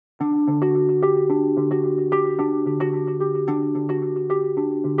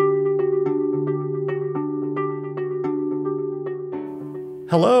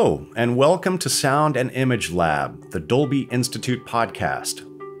Hello, and welcome to Sound and Image Lab, the Dolby Institute podcast.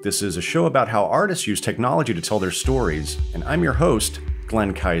 This is a show about how artists use technology to tell their stories, and I'm your host,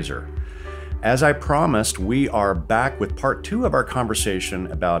 Glenn Kaiser. As I promised, we are back with part 2 of our conversation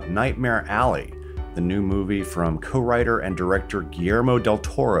about Nightmare Alley, the new movie from co-writer and director Guillermo del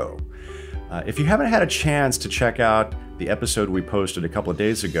Toro. If you haven't had a chance to check out the episode we posted a couple of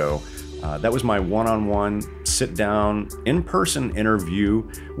days ago, that was my one-on-one, sit-down, in-person interview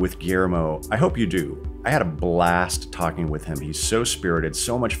with Guillermo. I hope you do. I had a blast talking with him. He's so spirited,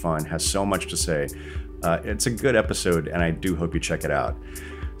 so much fun, has so much to say. It's a good episode, and I do hope you check it out.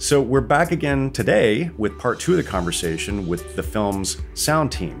 So we're back again today with part 2 of the conversation with the film's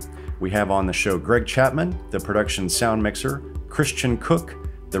sound team. We have on the show Greg Chapman, the production sound mixer, Christian Cooke,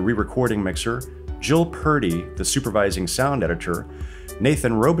 the re-recording mixer, Jill Purdy, the supervising sound editor,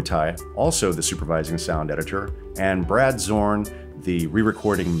 Nathan Robitaille, also the supervising sound editor, and Brad Zoern, the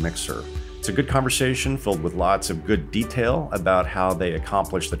re-recording mixer. It's a good conversation filled with lots of good detail about how they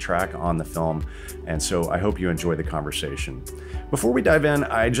accomplished the track on the film, and so I hope you enjoy the conversation. Before we dive in,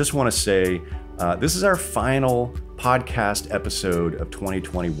 I just want to say this is our final podcast episode of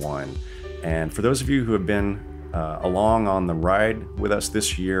 2021, and for those of you who have been along on the ride with us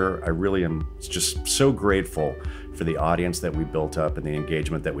this year, I really am just so grateful for the audience that we built up and the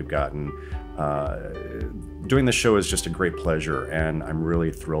engagement that we've gotten. Doing the show is just a great pleasure, and I'm really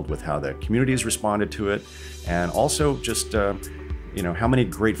thrilled with how the community has responded to it, and also just how many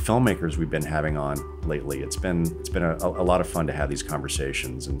great filmmakers we've been having on lately. It's been a lot of fun to have these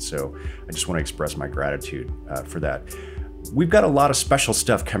conversations, and so I just want to express my gratitude for that. We've got a lot of special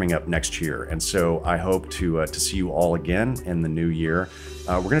stuff coming up next year, and so I hope to see you all again in the new year.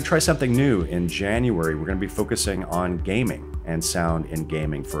 We're going to try something new in January. We're going to be focusing on gaming and sound in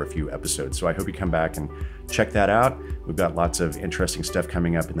gaming for a few episodes, so I hope you come back and check that out. We've got lots of interesting stuff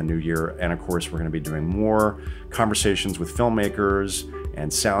coming up in the new year, and of course we're going to be doing more conversations with filmmakers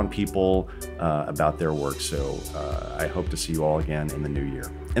and sound people about their work, so I hope to see you all again in the new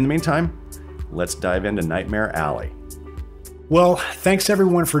year. In the meantime, let's dive into Nightmare Alley. Well, thanks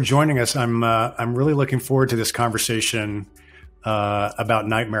everyone for joining us. I'm really looking forward to this conversation about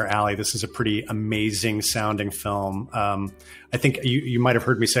Nightmare Alley. This is a pretty amazing sounding film. I think you might have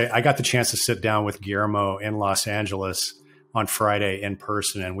heard me say I got the chance to sit down with Guillermo in Los Angeles on Friday in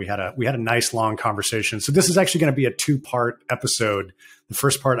person, and we had a nice long conversation. So this is actually going to be a 2-part episode. The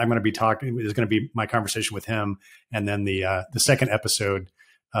first part I'm going to be talking is going to be my conversation with him, and then the second episode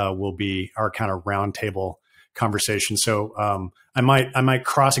will be our kind of roundtable conversation. So I might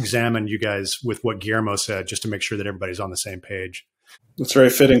cross-examine you guys with what Guillermo said just to make sure that everybody's on the same page. It's very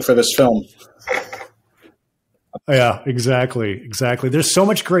fitting for this film. Yeah, exactly. There's so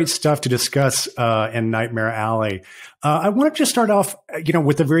much great stuff to discuss in Nightmare Alley. I want to just start off,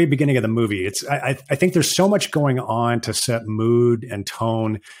 with the very beginning of the movie. I think there's so much going on to set mood and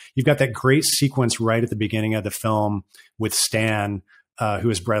tone. You've got that great sequence right at the beginning of the film with Stan,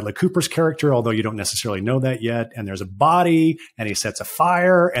 who is Bradley Cooper's character, although you don't necessarily know that yet. And there's a body, and he sets a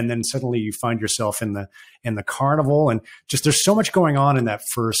fire, and then suddenly you find yourself in the carnival, and just there's so much going on in that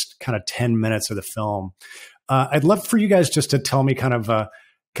first kind of 10 minutes of the film. I'd love for you guys just to tell me kind of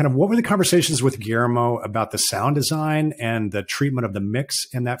what were the conversations with Guillermo about the sound design and the treatment of the mix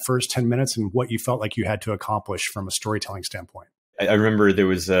in that first 10 minutes, and what you felt like you had to accomplish from a storytelling standpoint. I remember there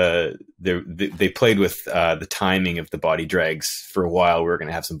was they played with the timing of the body drags for a while. We were going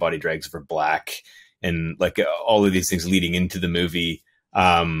to have some body drags for black and like all of these things leading into the movie.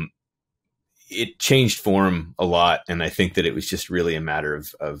 It changed form a lot, and I think that it was just really a matter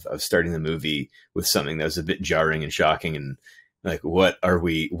of starting the movie with something that was a bit jarring and shocking, and like what are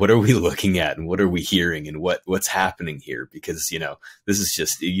we looking at, and what are we hearing, and what's happening here? Because this is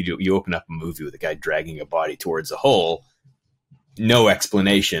just you open up a movie with a guy dragging a body towards a hole. No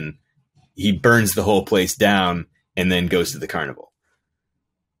explanation. He burns the whole place down and then goes to the carnival.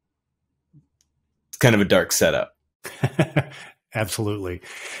 It's kind of a dark setup. Absolutely.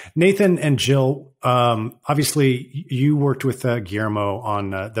 Nathan and Jill, obviously you worked with Guillermo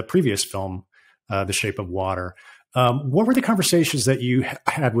on the previous film, The Shape of Water. What were the conversations that you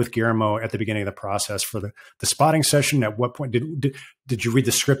had with Guillermo at the beginning of the process for the spotting session? At what point did you read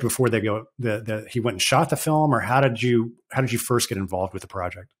the script before he went and shot the film, or how did you first get involved with the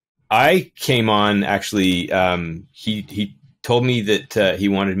project? I came on actually. He told me that he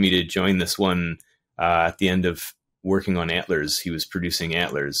wanted me to join this one at the end of working on Antlers. He was producing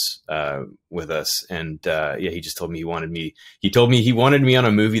Antlers with us, and he just told me he wanted me. He told me he wanted me on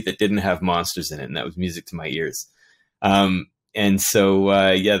a movie that didn't have monsters in it, and that was music to my ears. And so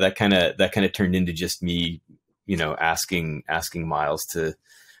that kind of turned into just me, asking Miles to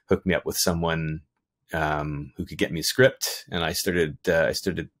hook me up with someone who could get me a script, and I started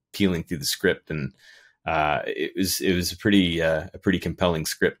peeling through the script, and it was a pretty compelling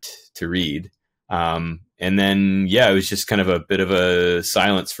script to read. And then it was just kind of a bit of a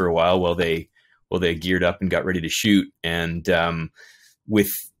silence for a while while they geared up and got ready to shoot. And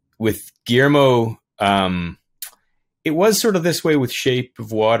with Guillermo, it was sort of this way with Shape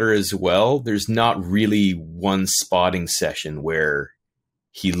of Water as well. There's not really one spotting session where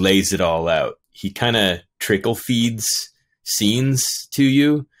he lays it all out. He kind of trickle feeds scenes to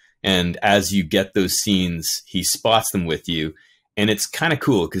you. And as you get those scenes, he spots them with you. And it's kind of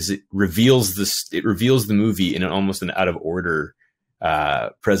cool because it reveals the movie in almost an out of order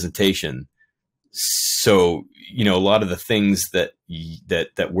presentation. So, a lot of the things that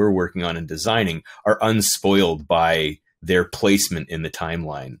we're working on and designing are unspoiled by their placement in the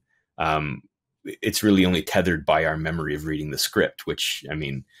timeline. It's really only tethered by our memory of reading the script, which, I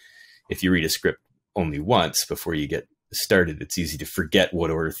mean, if you read a script only once before you get started, it's easy to forget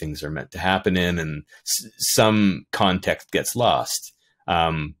what order things are meant to happen in, and some context gets lost.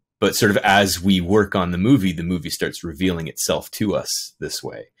 But sort of as we work on the movie starts revealing itself to us this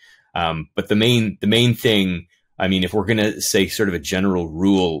way. But the main thing, I mean, if we're going to say sort of a general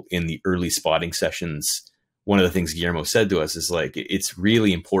rule in the early spotting sessions, one of the things Guillermo said to us is like, it's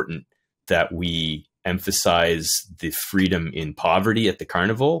really important that we emphasize the freedom in poverty at the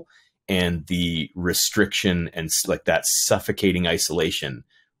carnival and the restriction and like that suffocating isolation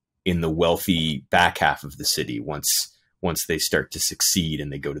in the wealthy back half of the city once they start to succeed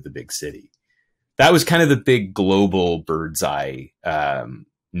and they go to the big city. That was kind of the big global bird's eye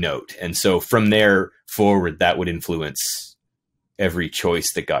note. And so from there forward, that would influence every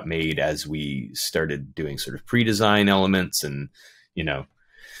choice that got made as we started doing sort of pre-design elements and,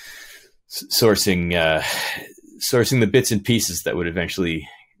 sourcing the bits and pieces that would eventually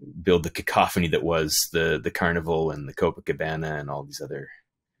build the cacophony that was the carnival and the Copacabana and all these other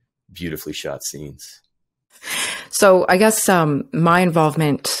beautifully shot scenes. So I guess my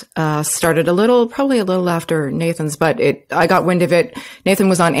involvement started probably a little after Nathan's, but I got wind of it. Nathan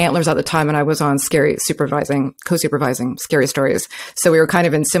was on Antlers at the time, and I was on co-supervising Scary Stories. So we were kind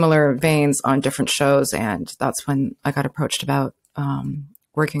of in similar veins on different shows, and that's when I got approached about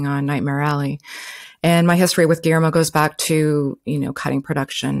working on Nightmare Alley. And my history with Guillermo goes back to, cutting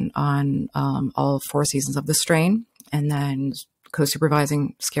production on all 4 seasons of The Strain, and then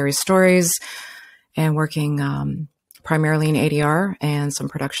co-supervising Scary Stories and working primarily in ADR and some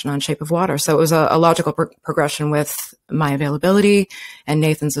production on Shape of Water. So it was a logical progression with my availability and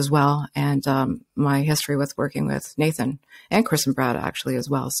Nathan's as well, and my history with working with Nathan and Chris and Brad actually as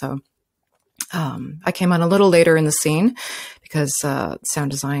well. So I came on a little later in the scene because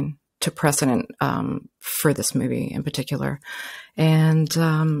sound design took precedent for this movie in particular. And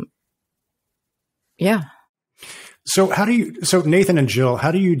So Nathan and Jill,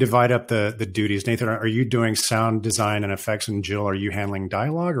 how do you divide up the duties? Nathan, are you doing sound design and effects, and Jill, are you handling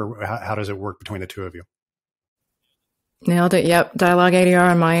dialogue, or how does it work between the two of you? Nailed it. Yep. Dialogue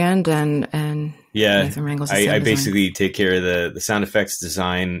ADR on my end, and Nathan wrangles the sound I design. basically take care of the sound effects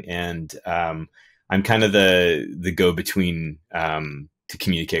design, and I'm kind of the go-between to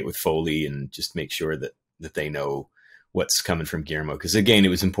communicate with Foley and just make sure that they know what's coming from Guillermo. Because again, it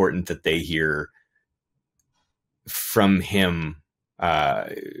was important that they hear from him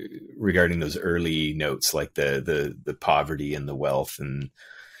regarding those early notes, like the poverty and the wealth, and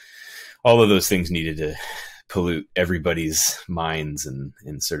all of those things needed to pollute everybody's minds and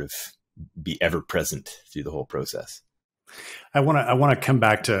sort of be ever present through the whole process. I want to come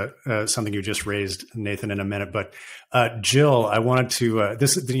back to something you just raised, Nathan, in a minute. But Jill, I wanted to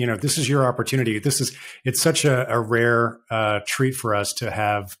this is your opportunity. It's such a rare treat for us to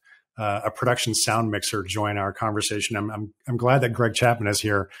have a production sound mixer join our conversation. I'm glad that Greg Chapman is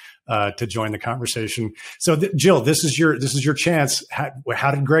here to join the conversation. So Jill, this is your chance.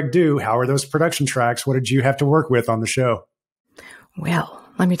 How did Greg do? How are those production tracks? What did you have to work with on the show? Well,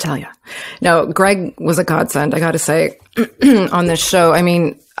 let me tell you. No, Greg was a godsend, I got to say, on this show. I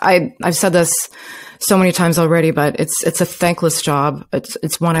mean, I've said this so many times already, but it's a thankless job.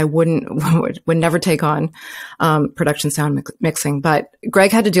 It's one I would never take on, production sound mixing. But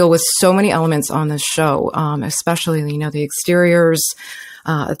Greg had to deal with so many elements on this show, especially, the exteriors,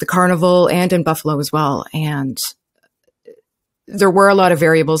 at the carnival and in Buffalo as well. And there were a lot of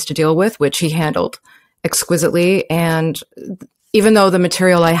variables to deal with, which he handled exquisitely. And even though the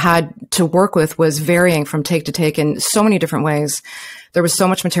material I had to work with was varying from take to take in so many different ways, there was so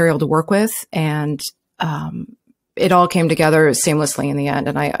much material to work with, and it all came together seamlessly in the end.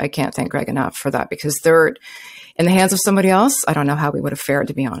 And I can't thank Greg enough for that, because in the hands of somebody else, I don't know how we would have fared,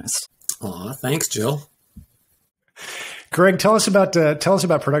 to be honest. Aw, thanks, Jill. Greg, tell us about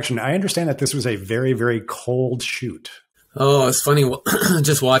production. I understand that this was a very, very cold shoot. Oh, it's funny.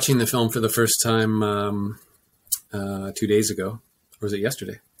 Just watching the film for the first time 2 days ago, or was it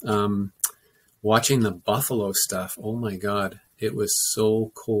yesterday? Watching the Buffalo stuff. Oh my God, it was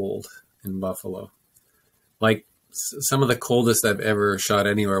so cold in Buffalo. Like some of the coldest I've ever shot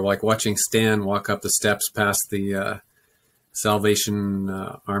anywhere. Like watching Stan walk up the steps past the Salvation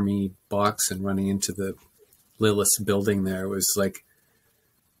Army box and running into the Lillis building there was like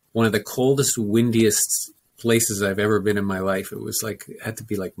one of the coldest, windiest places I've ever been in my life. It was like, it had to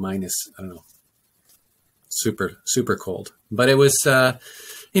be like minus, I don't know, super, super cold. But it was, and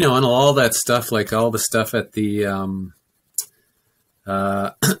all that stuff, like all the stuff at the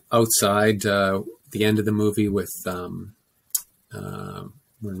outside, the end of the movie with when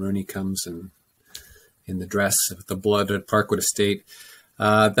Rooney comes and in the dress with the blood at Parkwood Estate,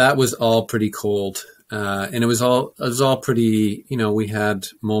 that was all pretty cold. And it was all pretty, we had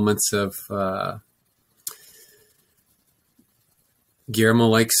moments of, Guillermo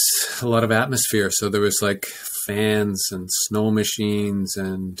likes a lot of atmosphere. So there was like fans and snow machines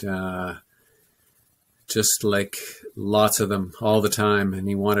and, just like lots of them all the time. And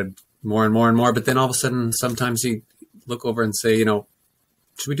he wanted more and more and more, but then all of a sudden, sometimes he'd look over and say, should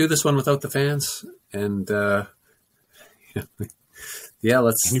we do this one without the fans? And, yeah,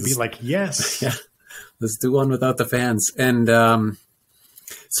 let's. And you'd be like, yes. Yeah. Let's do one without the fans. And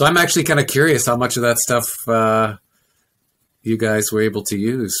so I'm actually kind of curious how much of that stuff you guys were able to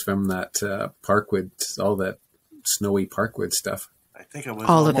use from that Parkwood, all that snowy Parkwood stuff. I think it was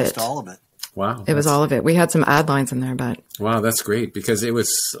all almost all of it. Wow. It was all of it. We had some ad lines in there, but. Wow, that's great because it was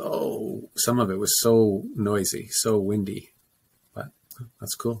some of it was so noisy, so windy. But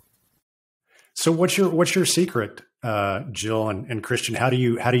that's cool. So what's your secret, Jill and Christian? How do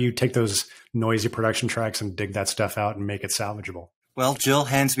you take those noisy production tracks and dig that stuff out and make it salvageable? Well, Jill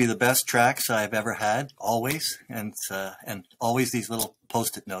hands me the best tracks I've ever had, always, and always these little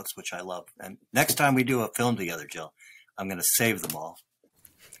Post-it notes, which I love. And next time we do a film together, Jill, I'm going to save them all.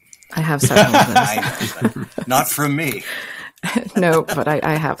 I have several of those. Not from me. No, but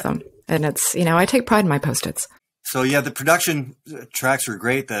I have them. And it's, I take pride in my Post-its. So yeah, the production tracks were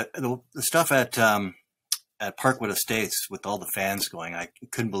great. The stuff at Parkwood Estates with all the fans going, I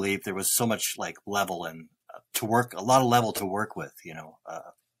couldn't believe there was so much like level and a lot of level to work with,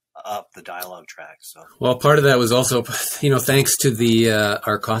 up the dialogue tracks. So. Well, part of that was also, thanks to the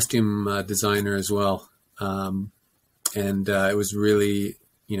our costume designer as well. And it was really,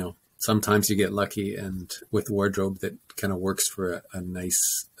 sometimes you get lucky and with wardrobe that kind of works for a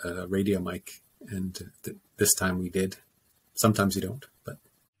nice radio mic. And this time we did. Sometimes you don't, but.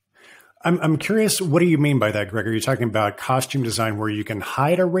 I'm curious, what do you mean by that, Greg? Are you talking about costume design where you can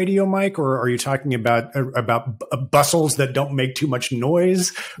hide a radio mic, or are you talking about bustles that don't make too much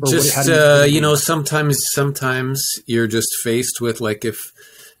noise? Or just, sometimes you're just faced with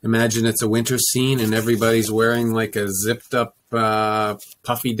imagine it's a winter scene and everybody's wearing like a zipped up,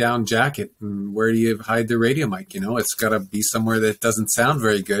 puffy down jacket. And where do you hide the radio mic? It's got to be somewhere that doesn't sound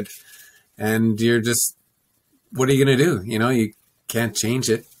very good. And you're just, what are you going to do? You can't change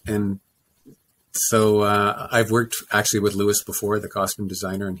it. And so I've worked actually with Lewis before, the costume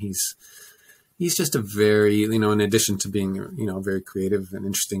designer, and he's just a very, in addition to being, a very creative and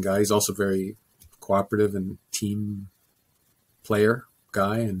interesting guy, he's also very cooperative and team player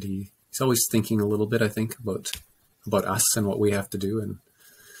guy. And he's always thinking a little bit, I think, about us and what we have to do and,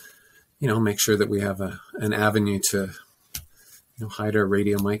 make sure that we have an avenue to, hide our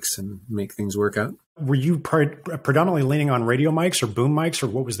radio mics and make things work out. Were you predominantly leaning on radio mics or boom mics, or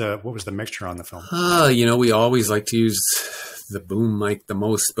what was the mixture on the film? We always like to use the boom mic the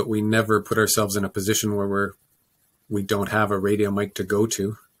most, but we never put ourselves in a position where we don't have a radio mic to go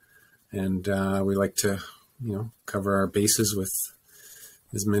to. And we like to, cover our bases with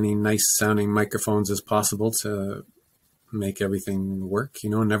as many nice sounding microphones as possible to make everything work,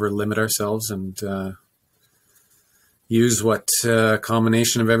 never limit ourselves and use what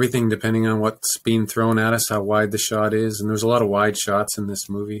combination of everything depending on what's being thrown at us, how wide the shot is. And there's a lot of wide shots in this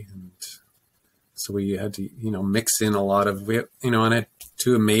movie. And so we had to, mix in a lot of, and I had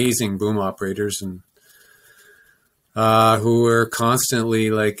two amazing boom operators and who were constantly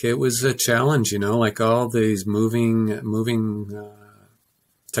it was a challenge, all these moving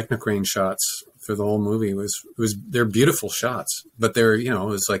Technocrane shots for the whole movie they're beautiful shots, but they're, it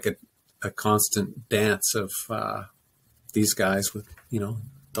was like a constant dance of, these guys with,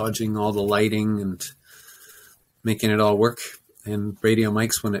 dodging all the lighting and making it all work, and radio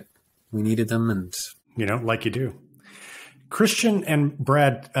mics when we needed them. And like you do. Christian and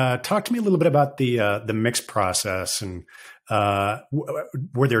Brad, talk to me a little bit about the mix process, and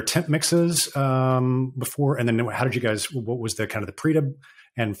were there temp mixes before, and then how did you guys? What was the kind of the pre-dub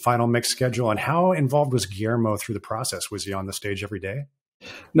and final mix schedule, and how involved was Guillermo through the process? Was he on the stage every day?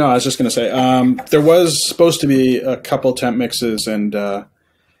 No, I was just going to say there was supposed to be a couple temp mixes, and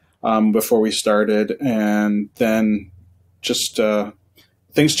before we started, and then just.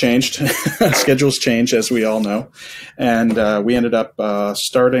 Things changed, schedules change, as we all know. And we ended up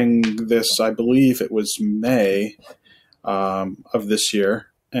starting this, I believe it was May of this year.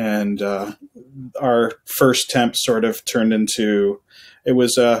 And our first temp sort of turned into, it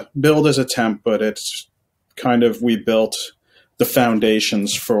was billed as a temp, but it's kind of, we built the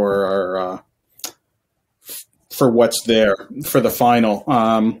foundations for our, for what's there for the final.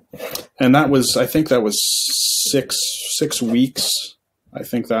 And that was, I think that was six weeks. I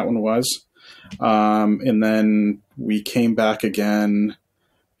think that one was. And then we came back again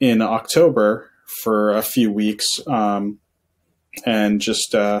in October for a few weeks and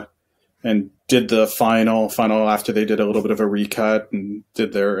just and did the final after they did a little bit of a recut and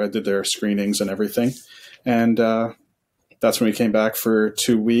did their screenings and everything. And that's when we came back for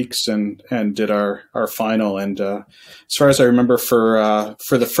 2 weeks and did our final. And as far as I remember, for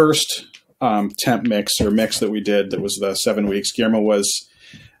the first temp mix that we did, that was the 7 weeks, Guillermo was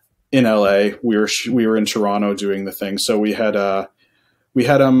in LA. We were in Toronto doing the thing. So we had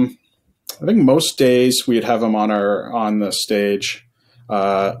him, I think most days we'd have him on the stage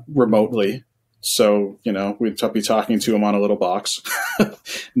remotely. So, we'd be talking to him on a little box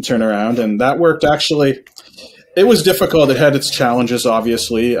and turn around. And that worked. Actually, it was difficult. It had its challenges,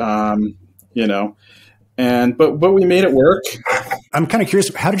 obviously, but we made it work. I'm kind of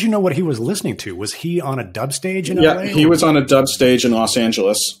curious. How did you know what he was listening to? Was he on a dub stage in LA? Yeah, he was on a dub stage in Los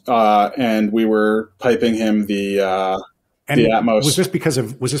Angeles, and we were piping him the Atmos. Was this because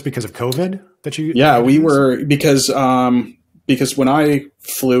of COVID that you? Yeah, we were because when I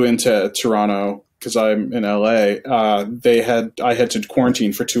flew into Toronto, because I'm in LA, I had to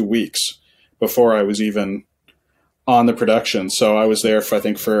quarantine for 2 weeks before I was even on the production. So I was there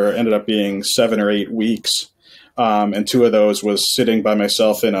ended up being 7 or 8 weeks. And 2 of those was sitting by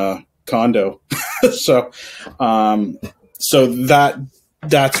myself in a condo. So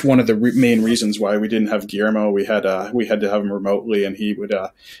that's one of the main reasons why we didn't have Guillermo. We had to have him remotely, and he would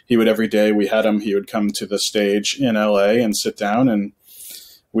every day he would come to the stage in LA and sit down, and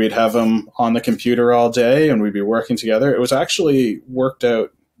we'd have him on the computer all day, and we'd be working together. It was actually worked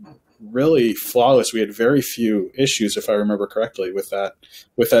out really flawless. We had very few issues, if I remember correctly, with that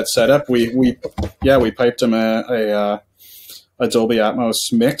setup. We piped him a Dolby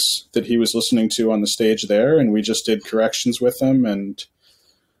Atmos mix that he was listening to on the stage there, and we just did corrections with him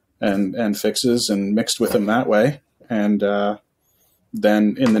and fixes and mixed with him that way. And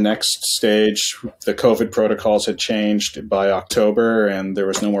then in the next stage, the COVID protocols had changed by October, and there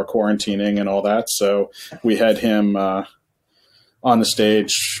was no more quarantining and all that. So we had him on the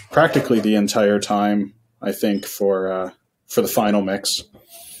stage practically the entire time, I think, for the final mix,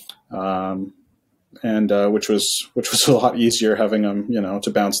 and which was a lot easier having him,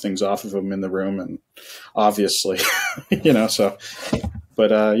 to bounce things off of him in the room, and obviously, so.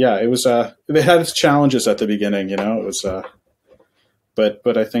 But it was it had its challenges at the beginning, it was,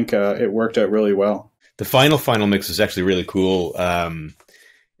 but I think it worked out really well. The final mix was actually really cool.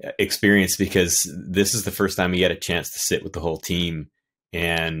 Experience, because this is the first time he had a chance to sit with the whole team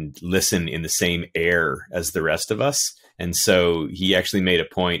and listen in the same air as the rest of us. And so he actually made a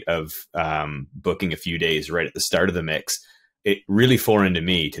point of booking a few days right at the start of the mix. It really foreign to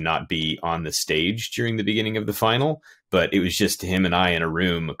me to not be on the stage during the beginning of the final, but it was just him and I in a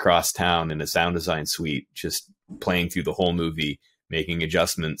room across town in a sound design suite, just playing through the whole movie, making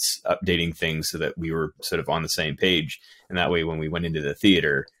adjustments, updating things so that we were sort of on the same page. And that way, when we went into the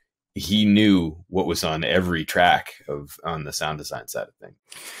theater, he knew what was on every track on the sound design side of things.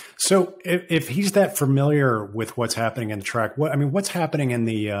 So if he's that familiar with what's happening in the track, what's happening in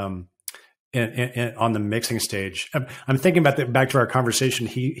the on the mixing stage? I'm thinking about back to our conversation.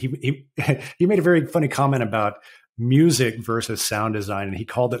 He made a very funny comment about music versus sound design, and he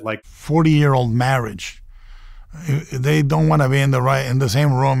called it like 40-year-old marriage. They don't want to be in the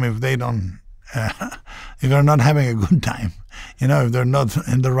same room if they don't if they're not having a good time, if they're not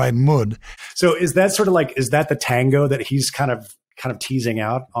in the right mood. So is that sort of is that the tango that he's kind of teasing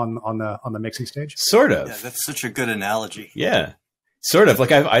out on the mixing stage? Sort of. Yeah, that's such a good analogy. Yeah, sort of.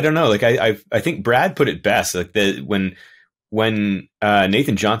 I don't know. I think Brad put it best. When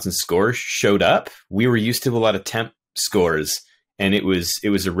Nathan Johnson's score showed up, we were used to a lot of temp scores, and it was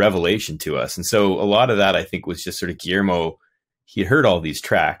a revelation to us. And so a lot of that, I think, was just sort of Guillermo. He heard all these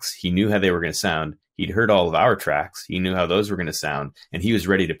tracks. He knew how they were going to sound. He'd heard all of our tracks. He knew how those were going to sound, and he was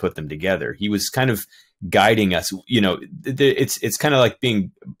ready to put them together. He was kind of guiding us. You know, it's kind of like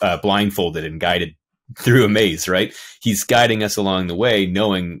being blindfolded and guided through a maze, right? He's guiding us along the way,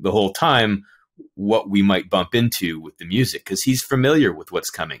 knowing the whole time what we might bump into with the music, because he's familiar with what's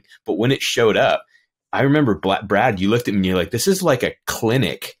coming. But when it showed up, I remember, Brad, you looked at me and you're like, this is like a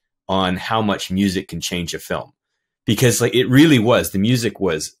clinic on how much music can change a film. Because like it really was. The music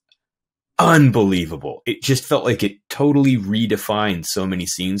was unbelievable. It just felt like it totally redefined so many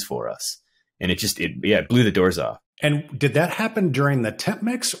scenes for us. And it blew the doors off. And did that happen during the temp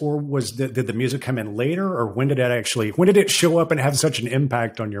mix, or did the music come in later, or when did it show up and have such an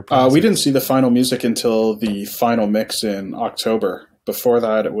impact on your process? We didn't see the final music until the final mix in October. Before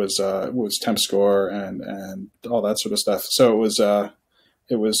that, it was temp score and all that sort of stuff. So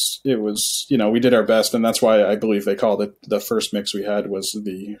it was, you know, we did our best, and that's why I believe they called it the first mix we had was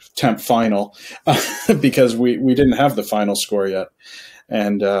the temp final, because we didn't have the final score yet.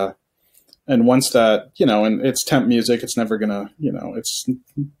 And once that, you know, and it's temp music, it's never gonna, you know, it's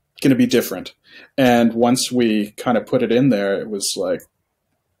gonna be different. And once we kind of put it in there, it's like,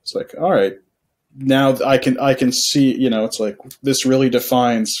 all right, now I can see, you know, it's like this really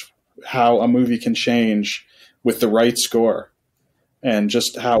defines how a movie can change with the right score, and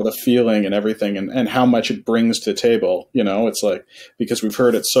just how the feeling and everything and how much it brings to the table. You know, it's like, because we've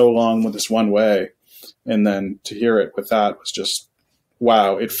heard it so long with this one way, and then to hear it with that was just,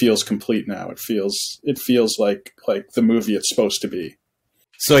 wow, it feels complete now. It feels like the movie it's supposed to be.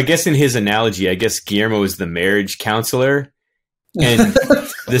 So I guess in his analogy, I guess Guillermo is the marriage counselor, and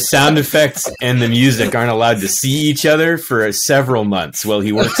the sound effects and the music aren't allowed to see each other for several months while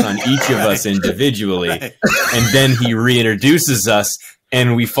he works on each of us individually. Right. And then he reintroduces us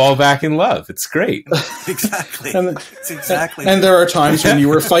and we fall back in love. It's great. Exactly. It's exactly. And there are times when you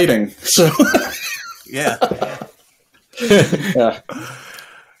were fighting. So yeah. Yeah.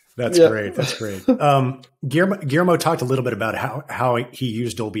 That's great. That's great. Guillermo talked a little bit about how he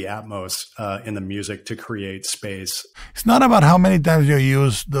used Dolby Atmos in the music to create space. It's not about how many times you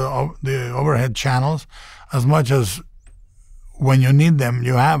use the overhead channels, as much as when you need them,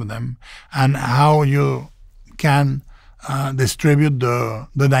 you have them, and how you can distribute the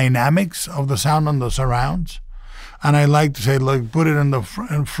dynamics of the sound on the surrounds. And I like to say, like, put it in the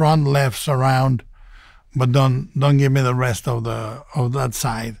front left surround, but don't give me the rest of that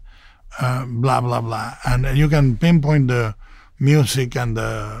side. Blah blah blah, and you can pinpoint the music and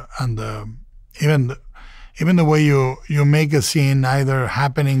even the way you make a scene either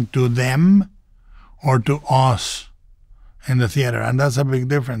happening to them or to us in the theater, and that's a big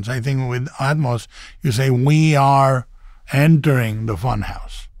difference. I think with Atmos, you say we are entering the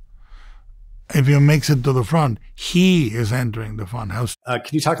funhouse. If you mix it to the front, he is entering the funhouse. Can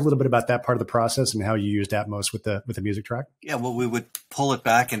you talk a little bit about that part of the process and how you used Atmos with the music track? Yeah, well, we would pull it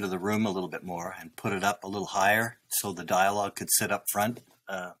back into the room a little bit more and put it up a little higher so the dialogue could sit up front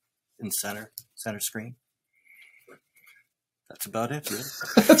in center screen. That's about it, really.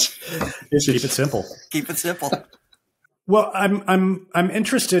 Keep it simple. Keep it simple. Well, I'm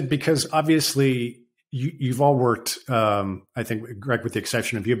interested because obviously you've all worked, I think, Greg, with the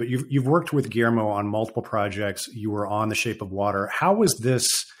exception of you, but you've worked with Guillermo on multiple projects. You were on The Shape of Water. How was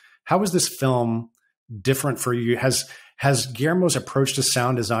this film different for you? Has Guillermo's approach to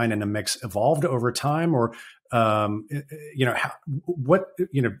sound design and a mix evolved over time, or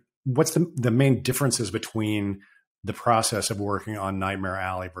what's the main differences between the process of working on Nightmare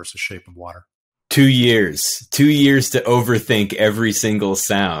Alley versus Shape of Water? 2 years to overthink every single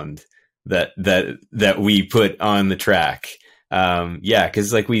sound that we put on the track.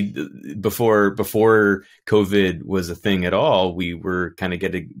 Because like before COVID was a thing at all, we were kind of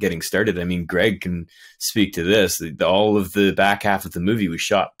getting started. I mean, Greg can speak to this. All of the back half of the movie was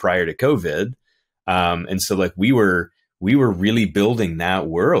shot prior to COVID, and so like we were really building that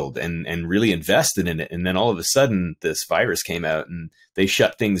world and really invested in it. And then all of a sudden, this virus came out and they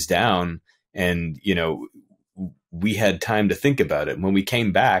shut things down. And we had time to think about it. And when we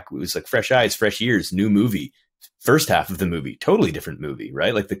came back, it was like fresh eyes, fresh ears, new movie. First half of the movie, totally different movie,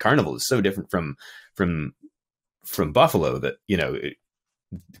 right? Like the carnival is so different from Buffalo that,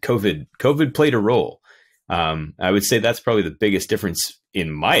 COVID played a role. I would say that's probably the biggest difference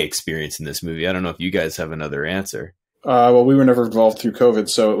in my experience in this movie. I don't know if you guys have another answer. Well, we were never involved through COVID.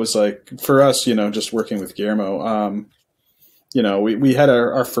 So it was like, for us, just working with Guillermo, we had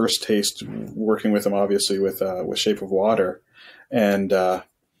our first taste working with him, obviously with Shape of Water, and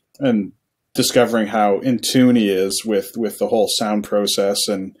discovering how in tune he is with the whole sound process,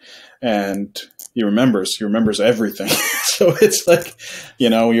 and he remembers everything. So it's like,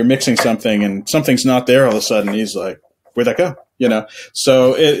 you're mixing something and something's not there all of a sudden. He's like, where'd that go?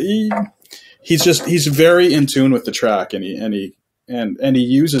 So he's very in tune with the track, and he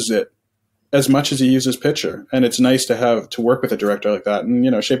uses it as much as he uses picture. And it's nice to work with a director like that.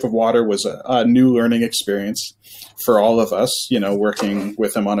 And, Shape of Water was a new learning experience for all of us, working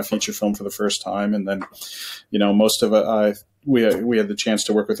with him on a feature film for the first time. And then, most of it, we had the chance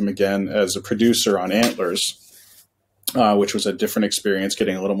to work with him again as a producer on Antlers, which was a different experience,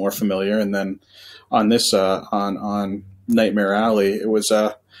 getting a little more familiar. And then on this, on Nightmare Alley, it was,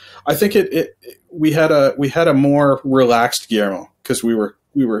 I think we had a more relaxed Guillermo, because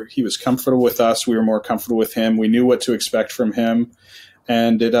he was comfortable with us. We were more comfortable with him. We knew what to expect from him,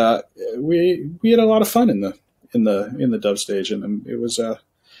 and we had a lot of fun in the dub stage, and it was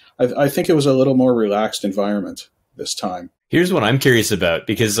I think it was a little more relaxed environment this time. Here's what I'm curious about,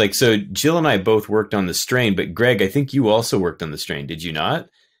 because so Jill and I both worked on The Strain, but Greg, I think you also worked on The Strain, did you not?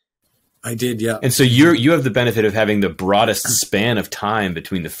 I did, yeah. And so you have the benefit of having the broadest span of time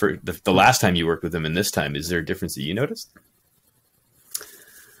between the last time you worked with him and this time. Is there a difference that you noticed?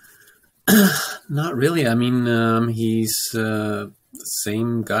 Not really. I mean, he's the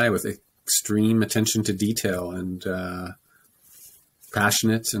same guy with extreme attention to detail and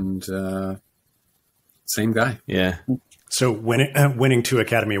passionate, and same guy. Yeah. So winning 2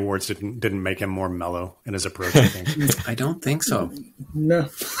 Academy Awards didn't make him more mellow in his approach, I think. I don't think so. No.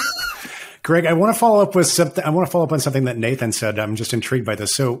 Greg, I want to follow up with something. I want to follow up on something that Nathan said. I'm just intrigued by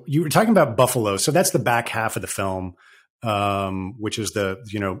this. So you were talking about Buffalo. So that's the back half of the film, which is the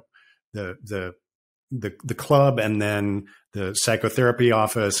club, and then the psychotherapy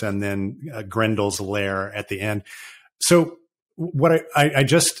office, and then Grendel's lair at the end. So what I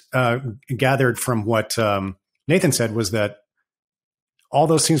just gathered from what Nathan said was that all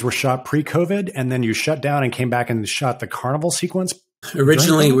those scenes were shot pre-COVID, and then you shut down and came back and shot the carnival sequence.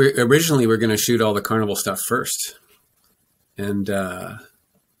 Originally, we're going to shoot all the carnival stuff first, and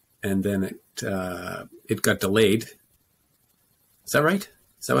then it got delayed. Is that right?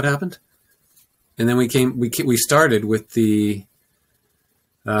 Is that what happened? And then we started with the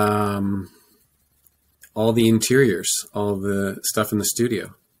all the interiors, all the stuff in the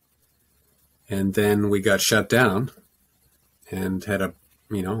studio, and then we got shut down and had a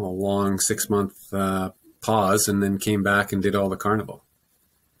long 6-month pause, and then came back and did all the carnival.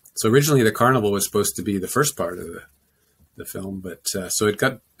 So originally the carnival was supposed to be the first part of the film, but so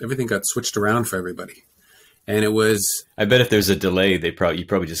everything got switched around for everybody. And it was, I bet if there's a delay, you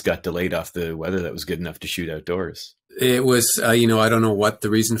probably just got delayed off the weather that was good enough to shoot outdoors. It was, I don't know what the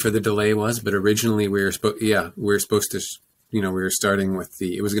reason for the delay was, but originally we were supposed to, we were starting with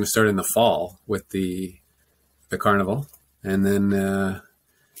it was going to start in the fall with the carnival. And then,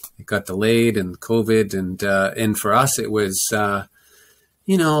 it got delayed, and COVID, and for us, it was,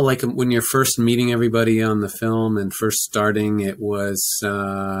 like when you're first meeting everybody on the film and first starting, it was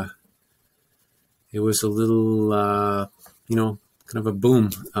a little, kind of a boom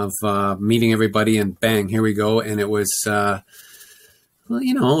of meeting everybody, and bang, here we go. And it was, a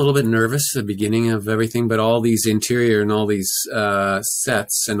little bit nervous at the beginning of everything, but all these interior and all these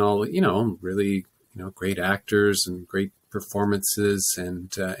sets and all, really, great actors and great performances.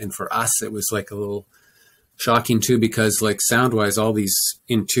 And for us, it was like a little shocking too, because like sound wise, all these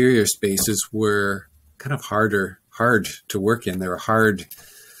interior spaces were kind of hard to work in. They were hard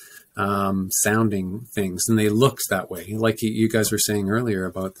sounding things, and they looked that way. Like you guys were saying earlier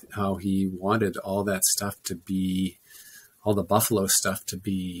about how he wanted all that stuff to be, all the Buffalo stuff to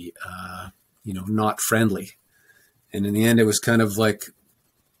be, not friendly. And in the end, it was kind of like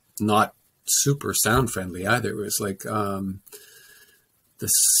not super sound friendly either. It was like,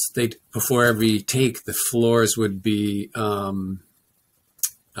 before every take, the floors would be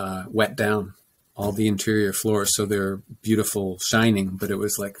wet down, all the interior floors, so they're beautiful, shining. But it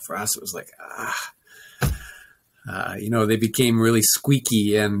was like, for us, it was like, they became really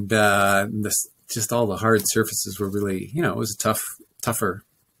squeaky, and just all the hard surfaces were really, it was a tougher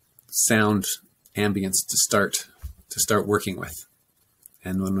sound ambience to start working with.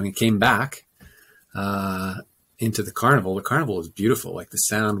 And when we came back into the carnival was beautiful. Like the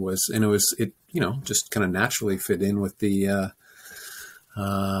sound was, and it just kind of naturally fit in with the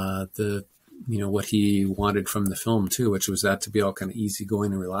what he wanted from the film too, which was that to be all kind of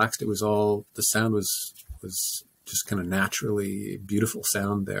easygoing and relaxed. It was all, the sound was just kind of naturally beautiful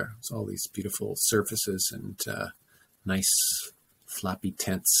sound there. It's all these beautiful surfaces and nice flappy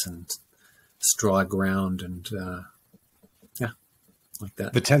tents and straw ground, and like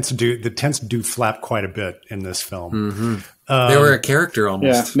that. The tents do flap quite a bit in this film. Mm-hmm. They were a character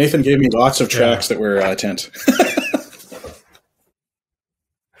almost. Yeah, Nathan gave me lots of tracks that were tent.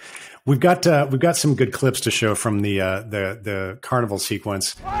 We've got some good clips to show from the carnival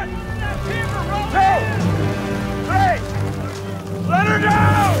sequence. Let her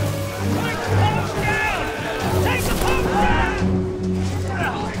down! Take the pump down! Take the pump down!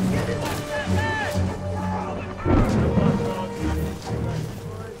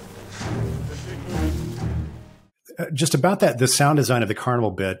 Just about the sound design of the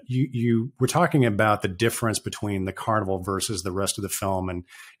carnival bit, you were talking about the difference between the carnival versus the rest of the film, and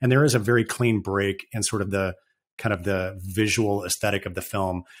there is a very clean break in sort of the kind of the visual aesthetic of the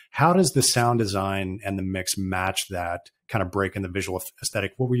film. How does the sound design and the mix match that kind of break in the visual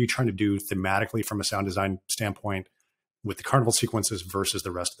aesthetic? What were you trying to do thematically from a sound design standpoint with the carnival sequences versus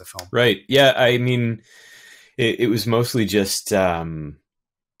the rest of the film? Right. Yeah. I mean, it was mostly just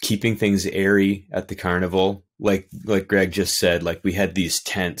keeping things airy at the carnival. Like Greg just said, like we had these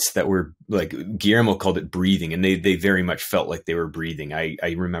tents that were like, Guillermo called it breathing, and they very much felt like they were breathing. I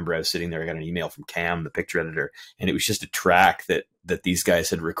remember I was sitting there, I got an email from Cam, the picture editor, and it was just a track that these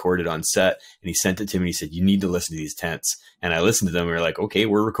guys had recorded on set, and he sent it to me. He said, "You need to listen to these tents." And I listened to them. And we were like, okay,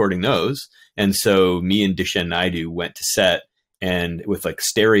 we're recording those. And so me and Dishen Naidu went to set, and with like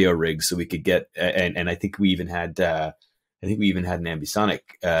stereo rigs, so we could get, and I think we even had an ambisonic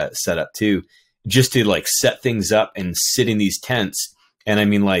set up too, just to like set things up and sit in these tents. And I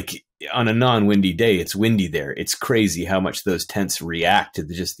mean, like on a non-windy day, it's windy there. It's crazy how much those tents react to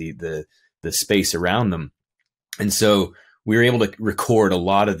the space around them. And so we were able to record a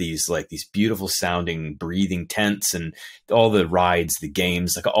lot of these, like these beautiful sounding breathing tents, and all the rides, the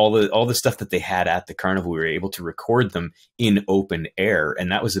games, like all the stuff that they had at the carnival. We were able to record them in open air.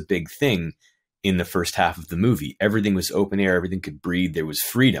 And that was a big thing in the first half of the movie. Everything was open air. Everything could breathe. There was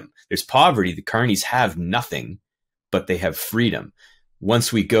freedom. There's poverty. The carnies have nothing, but they have freedom.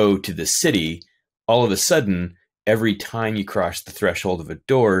 Once we go to the city, all of a sudden, every time you cross the threshold of a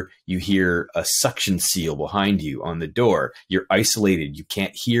door, you hear a suction seal behind you on the door. You're isolated. You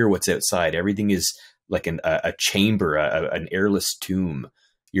can't hear what's outside. Everything is like a chamber, an airless tomb.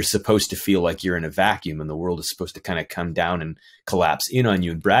 You're supposed to feel like you're in a vacuum, and the world is supposed to kind of come down and collapse in on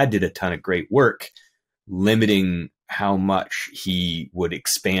you. And Brad did a ton of great work limiting how much he would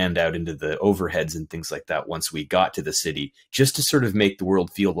expand out into the overheads and things like that once we got to the city, just to sort of make the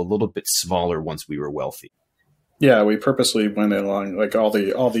world feel a little bit smaller once we were wealthy. Yeah, we purposely went along, like all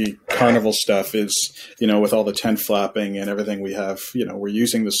the carnival stuff is, with all the tent flapping and everything we have, we're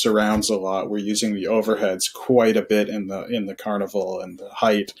using the surrounds a lot. We're using the overheads quite a bit in the carnival and the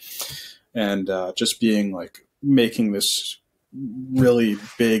height, and just being like making this really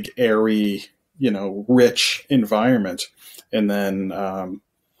big, airy, rich environment. And then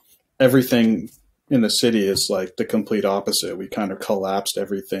everything in the city is like the complete opposite. We kind of collapsed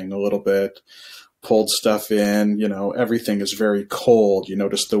everything a little bit, pulled stuff in, everything is very cold. You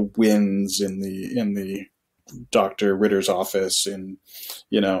notice the winds in the Dr. Ritter's office and,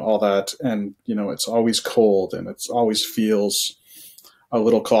 all that. And, it's always cold, and it's always feels a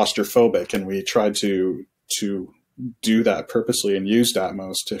little claustrophobic. And we tried to do that purposely and used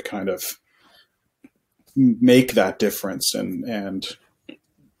Atmos to kind of make that difference and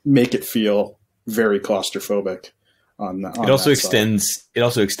make it feel very claustrophobic. It also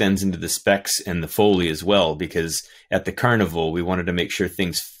extends into the specs and the Foley as well, because at the carnival, we wanted to make sure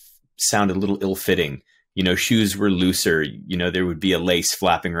things sounded a little ill-fitting. Shoes were looser. There would be a lace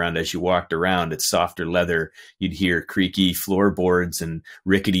flapping around as you walked around. It's softer leather. You'd hear creaky floorboards and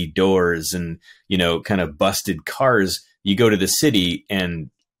rickety doors and, kind of busted cars. You go to the city and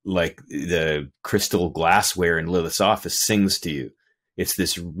like the crystal glassware in Lilith's office sings to you. It's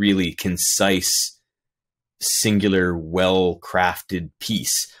this really concise, singular, well-crafted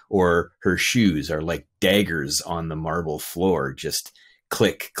piece. Or her shoes are like daggers on the marble floor, just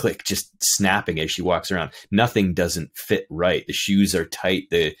click, click, just snapping as she walks around. Nothing doesn't fit right. The shoes are tight.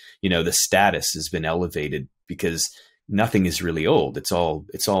 The status has been elevated because nothing is really old. It's all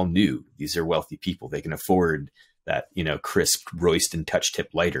new. These are wealthy people. They can afford that, crisp Royston touch tip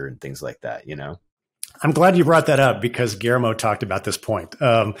lighter and things like that, I'm glad you brought that up, because Guillermo talked about this point.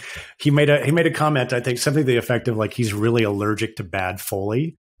 He made a comment, I think, something to the effect of like he's really allergic to bad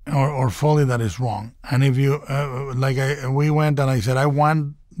Foley. Or Foley that is wrong. And if you, we went and I said, I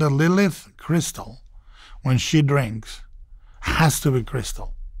want the Lilith crystal when she drinks, has to be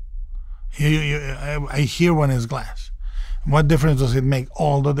crystal. I hear when it's glass. What difference does it make?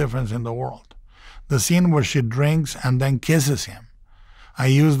 All the difference in the world. The scene where she drinks and then kisses him, I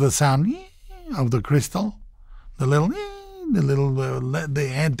use the sound of the crystal, the little the little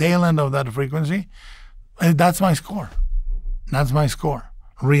the tail end of that frequency. That's my score. That's my score,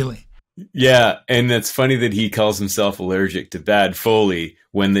 really. Yeah, and it's funny that he calls himself allergic to bad Foley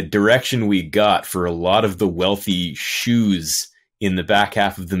when the direction we got for a lot of the wealthy shoes in the back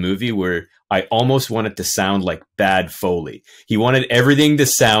half of the movie where I almost want it to sound like bad Foley. He wanted everything to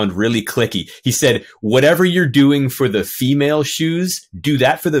sound really clicky. He said, whatever you're doing for the female shoes, do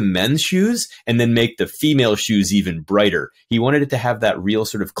that for the men's shoes, and then make the female shoes even brighter. He wanted it to have that real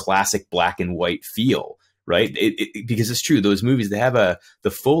sort of classic black and white feel, right? Because it's true, those movies, they have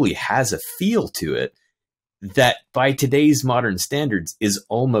the Foley has a feel to it that by today's modern standards is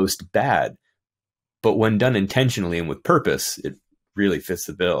almost bad. But when done intentionally and with purpose, it really fits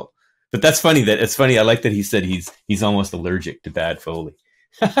the bill. But that's funny. It's funny. I like that he said he's almost allergic to bad Foley.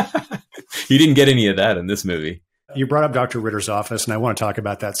 He didn't get any of that in this movie. You brought up Dr. Ritter's office, and I want to talk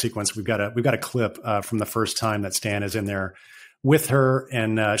about that sequence. We've got a clip from the first time that Stan is in there with her,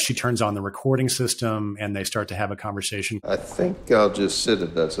 and she turns on the recording system, and they start to have a conversation. I think I'll just sit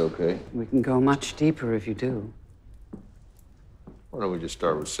if that's okay. We can go much deeper if you do. Why don't we just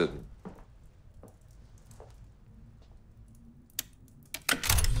start with sitting?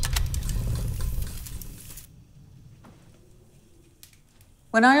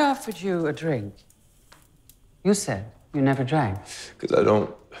 When I offered you a drink, you said you never drank. Because I don't.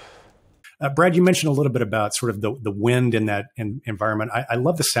 Brad, you mentioned a little bit about sort of the wind in that environment. I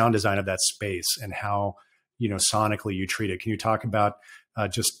love the sound design of that space and how, sonically you treat it. Can you talk about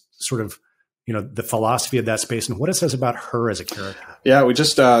just sort of, the philosophy of that space and what it says about her as a character? Yeah, we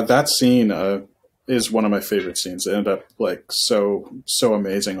just, that scene is one of my favorite scenes. It ended up like so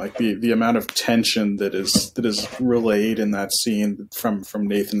amazing. Like the amount of tension that is relayed in that scene from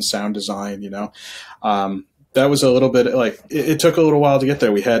Nathan's sound design, that was a little bit like, it took a little while to get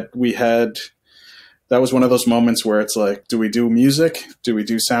there. We had, that was one of those moments where it's like, do we do music? Do we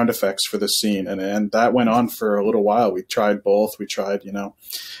do sound effects for this scene? And that went on for a little while. We tried both. We tried,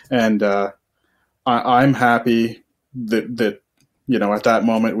 and I'm happy that at that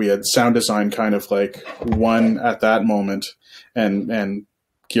moment we had sound design kind of like won at that moment, and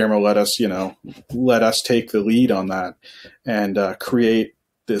Guillermo let us take the lead on that and create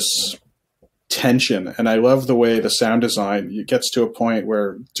this tension. And I love the way the sound design, it gets to a point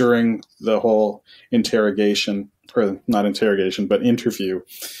where during the whole interrogation, or not interrogation, but interview,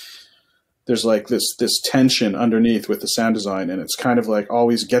 there's like this tension underneath with the sound design. And it's kind of like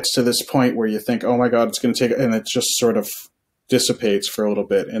always gets to this point where you think, oh my God, it's going to take, and it just sort of dissipates for a little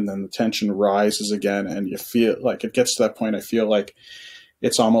bit. And then the tension rises again. And you feel like it gets to that point. I feel like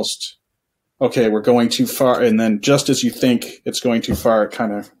it's almost, okay, we're going too far. And then just as you think it's going too far, it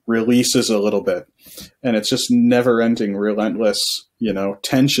kind of releases a little bit. And it's just never ending, relentless,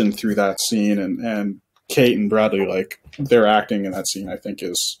 tension through that scene. And Kate and Bradley, like their acting in that scene, I think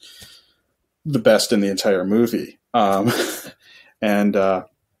is the best in the entire movie. But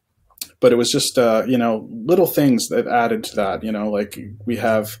it was just, little things that added to that, like we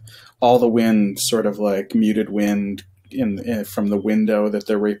have all the wind, sort of like muted wind in from the window that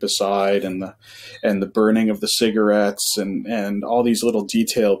they're right beside, and the burning of the cigarettes and all these little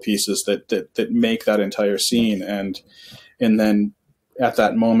detail pieces that make that entire scene. And then at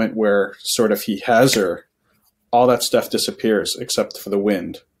that moment where sort of he has her, all that stuff disappears except for the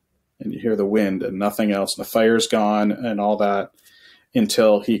wind, and you hear the wind and nothing else. And the fire's gone and all that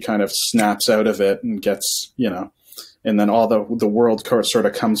until he kind of snaps out of it and gets, and then all the world sort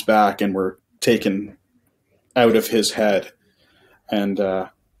of comes back and we're taken out of his head. And I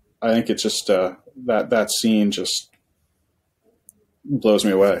think it's just that scene just blows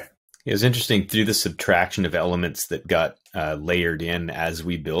me away. It was interesting through the subtraction of elements that got layered in as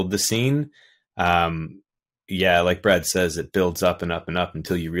we build the scene. Like Brad says, it builds up and up and up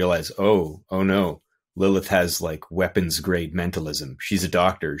until you realize, oh no, Lilith has like weapons grade mentalism. She's a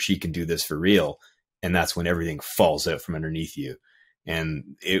doctor. She can do this for real. And that's when everything falls out from underneath you.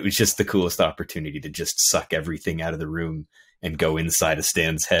 And it was just the coolest opportunity to just suck everything out of the room and go inside of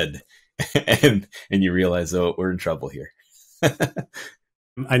Stan's head. and you realize, oh, we're in trouble here.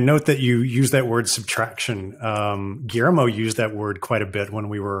 I note that you use that word subtraction. Guillermo used that word quite a bit when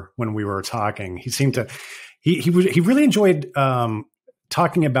we were talking. He seemed to, he really enjoyed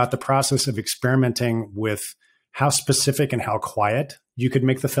talking about the process of experimenting with how specific and how quiet you could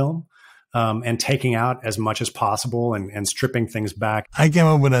make the film, and taking out as much as possible and stripping things back. I came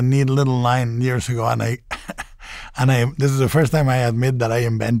up with a neat little line years ago, and I this is the first time I admit that I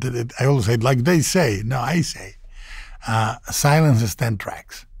invented it. I always say, like they say, no, I say, silence is 10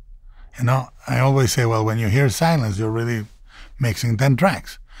 tracks. I always say, well, when you hear silence, you're really mixing 10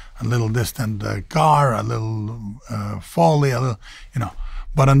 tracks. a little distant car, a little Foley, a little,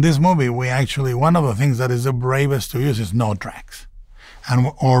 But in this movie, we actually, one of the things that is the bravest to use is no tracks,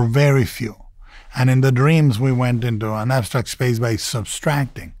 or very few. And in the dreams, we went into an abstract space by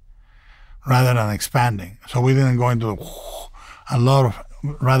subtracting rather than expanding. So we didn't go into a lot of,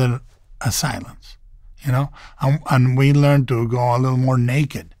 rather a silence, and we learned to go a little more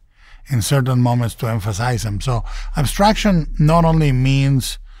naked in certain moments to emphasize them. So abstraction not only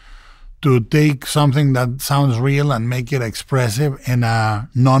means to take something that sounds real and make it expressive in a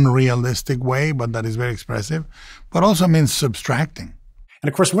non-realistic way, but that is very expressive, but also means subtracting. And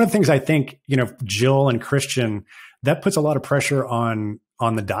of course, one of the things I think, Jill and Christian, that puts a lot of pressure on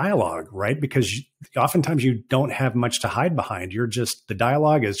the dialogue, right? Because oftentimes you don't have much to hide behind. The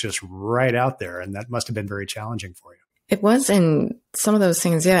dialogue is just right out there. And that must have been very challenging for you. It was in some of those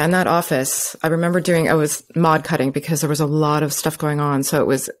things. Yeah. In that office, I remember I was mod cutting because there was a lot of stuff going on. So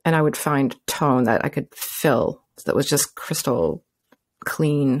and I would find tone that I could fill that was just crystal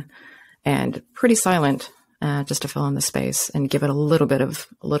clean and pretty silent, just to fill in the space and give it a little bit of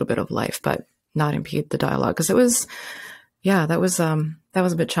life, but not impede the dialogue. Cause that was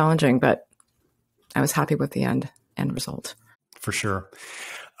a bit challenging, but I was happy with the end result. For sure.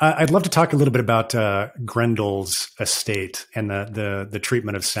 I'd love to talk a little bit about Grendel's estate and the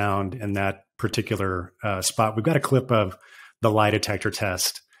treatment of sound in that particular spot. We've got a clip of the lie detector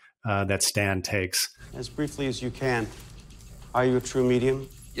test that Stan takes. As briefly as you can, are you a true medium?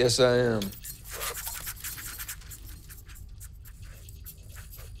 Yes, I am.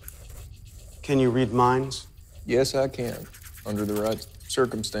 Can you read minds? Yes, I can, under the right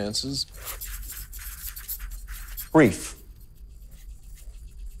circumstances. Brief.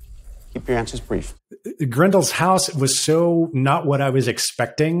 Keep your answers brief. Grendel's house was so not what I was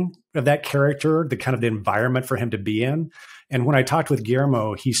expecting of that character, the kind of the environment for him to be in. And when I talked with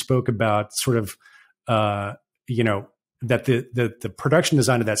Guillermo, he spoke about sort of, that the production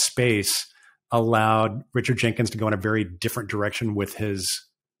design of that space allowed Richard Jenkins to go in a very different direction with his,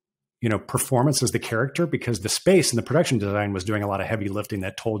 performance as the character, because the space and the production design was doing a lot of heavy lifting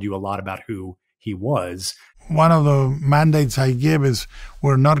that told you a lot about who he was. One of the mandates I give is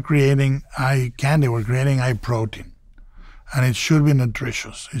we're not creating eye candy, we're creating eye protein. And it should be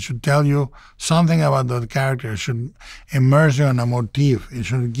nutritious. It should tell you something about the character. It should immerse you in a motif. It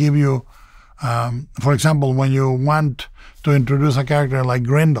should give you, for example, when you want to introduce a character like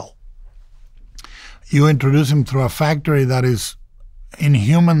Grendel, you introduce him through a factory that is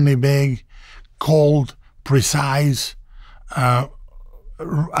inhumanly big, cold, precise,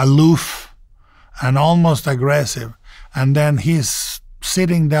 aloof, and almost aggressive. And then he's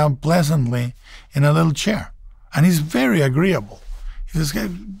sitting down pleasantly in a little chair. And he's very agreeable. He says,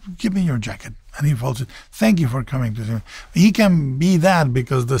 give me your jacket. And he folds it. Thank you for coming to see me. He can be that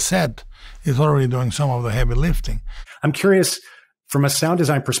because the set is already doing some of the heavy lifting. I'm curious, from a sound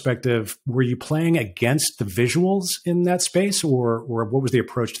design perspective, were you playing against the visuals in that space, or what was the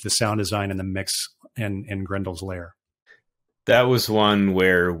approach to the sound design and the mix in Grendel's lair? That was one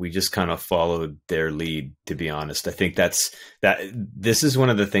where we just kind of followed their lead, to be honest. I think this is one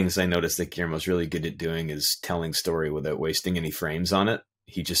of the things I noticed that Guillermo's really good at doing, is telling story without wasting any frames on it.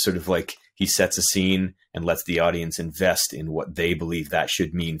 He just sort of he sets a scene and lets the audience invest in what they believe that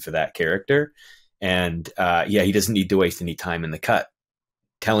should mean for that character. And he doesn't need to waste any time in the cut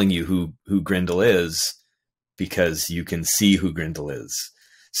telling you who Grendel is, because you can see who Grendel is.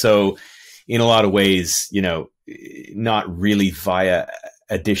 So in a lot of ways, not really via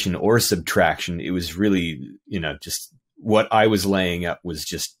addition or subtraction. It was really, just what I was laying up was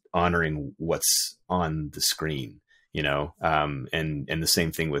just honoring what's on the screen, and the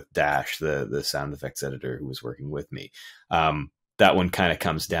same thing with Dash, the sound effects editor who was working with me. That one kind of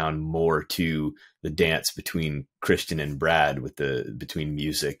comes down more to the dance between Christian and Brad between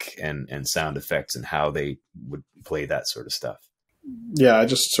music and sound effects and how they would play that sort of stuff. Yeah, I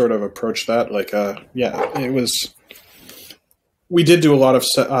just sort of approached that it was. We did do a lot of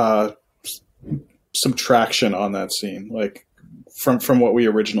subtraction on that scene, from what we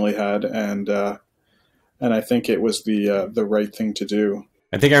originally had, and I think it was the right thing to do.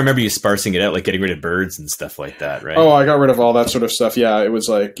 I think I remember you sparsing it out, getting rid of birds and stuff like that, right? Oh, I got rid of all that sort of stuff. Yeah, it was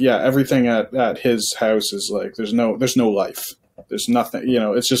everything at his house is there's no life. There's nothing,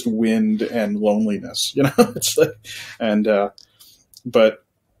 it's just wind and loneliness, it's but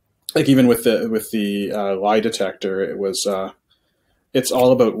even with the lie detector, it was, it's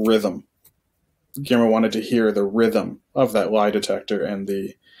all about rhythm. Guillermo wanted to hear the rhythm of that lie detector, and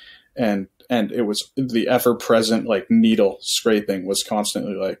it was the ever present needle scraping was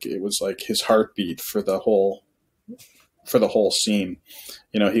constantly it was his heartbeat for the whole for the whole scene.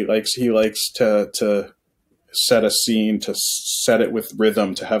 You know, he likes to set a scene, to set it with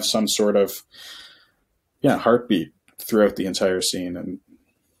rhythm, to have some sort of heartbeat throughout the entire scene, and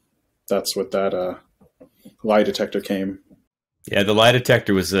that's what that lie detector came. Yeah, the lie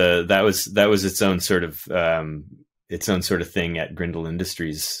detector was that was its own sort of thing at Grindle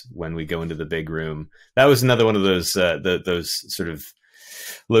Industries when we go into the big room. That was another one of those sort of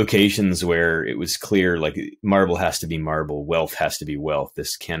locations where it was clear, like, marble has to be marble, wealth has to be wealth.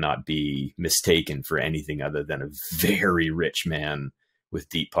 This cannot be mistaken for anything other than a very rich man with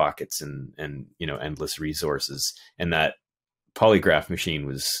deep pockets and endless resources. And that polygraph machine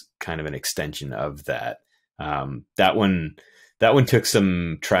was kind of an extension of that. That one took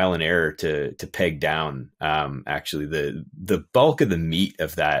some trial and error to peg down. Actually, the bulk of the meat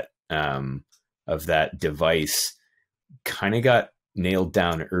of that device kind of got nailed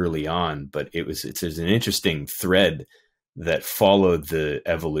down early on, but there's an interesting thread that followed the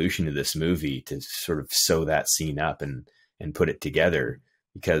evolution of this movie to sort of sew that scene up and put it together.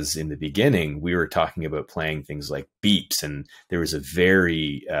 Because in the beginning, we were talking about playing things like beeps, and there was a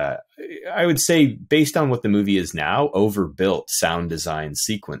very, I would say, based on what the movie is now, overbuilt sound design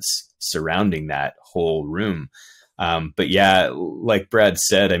sequence surrounding that whole room. But yeah, like Brad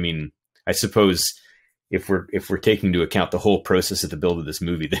said, I mean, I suppose if we're taking into account the whole process of the build of this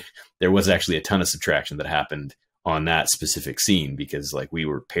movie, there was actually a ton of subtraction that happened on that specific scene, because, like, we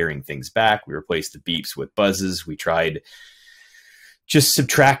were paring things back. We replaced the beeps with buzzes. We tried just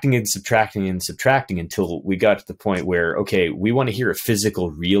subtracting until we got to the point where, okay, we want to hear a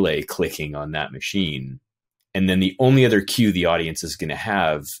physical relay clicking on that machine. And then the only other cue the audience is going to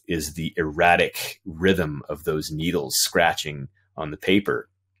have is the erratic rhythm of those needles scratching on the paper.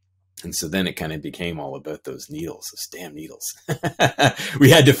 And so then it kind of became all about those needles, those damn needles. We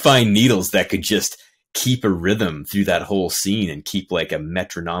had to find needles that could just keep a rhythm through that whole scene and keep like a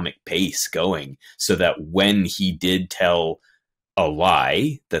metronomic pace going, so that when he did tell a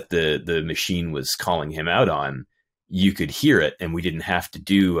lie that the machine was calling him out on, you could hear it, and we didn't have to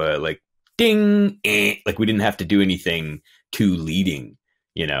do like ding, like we didn't have to do anything too leading,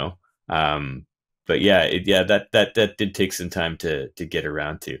 you know. But yeah, that did take some time to get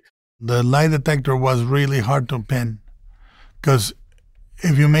around to. The lie detector was really hard to pin, because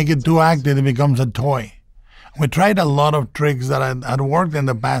if you make it too active, it becomes a toy. We tried a lot of tricks that had worked in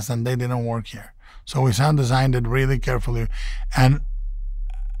the past, and they didn't work here. So we sound designed it really carefully, and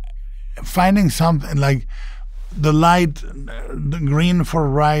finding something like the light, the green for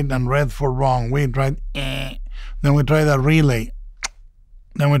right and red for wrong. We tried, then we tried a relay,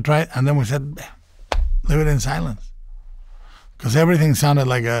 then we tried, and then we said, leave it in silence, because everything sounded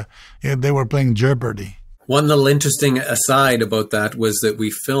like they were playing Jeopardy. One little interesting aside about that was that we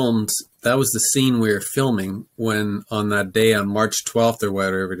filmed, that was the scene we were filming when, on that day on March 12th or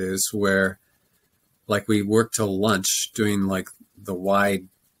whatever it is, where like we worked till lunch doing like the wide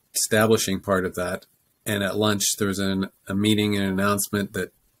establishing part of that. And at lunch, there was a meeting and an announcement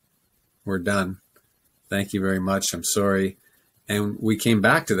that we're done. Thank you very much. I'm sorry. And we came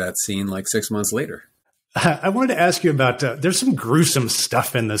back to that scene like 6 months later. I wanted to ask you about, there's some gruesome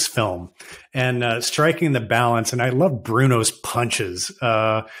stuff in this film, and striking the balance. And I love Bruno's punches.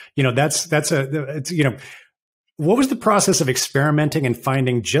 What was the process of experimenting and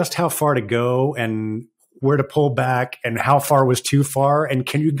finding just how far to go and where to pull back, and how far was too far? And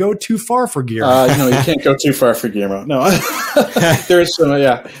can you go too far for Guillermo? No, you can't go too far for Guillermo. No, there's some,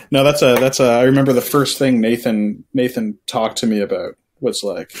 no, that's I remember the first thing Nathan talked to me about was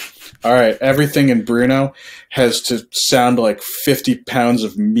like, all right, everything in Bruno has to sound like 50 pounds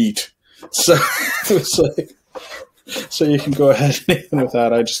of meat. So it was like, so you can go ahead, Nathan, with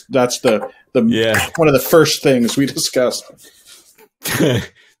that. That's one of the first things we discussed.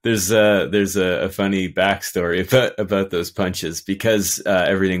 There's a funny backstory about those punches, because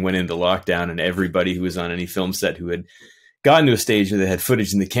everything went into lockdown, and everybody who was on any film set who had gotten to a stage where they had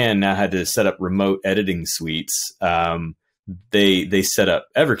footage in the can now had to set up remote editing suites. They set up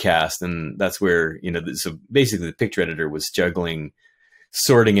Evercast, and that's where, so basically the picture editor was juggling,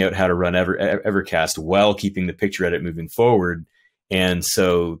 sorting out how to run Evercast while keeping the picture edit moving forward. And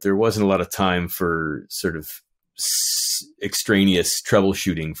so there wasn't a lot of time for sort of extraneous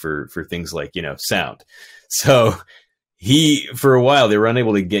troubleshooting for things like, sound. So for a while, they were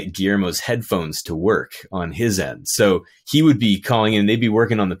unable to get Guillermo's headphones to work on his end. So he would be calling in, they'd be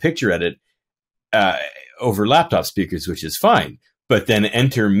working on the picture edit over laptop speakers, which is fine. But then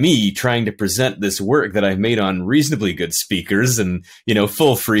enter me trying to present this work that I've made on reasonably good speakers and,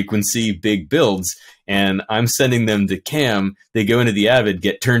 full frequency, big builds. And I'm sending them to Cam. They go into the Avid,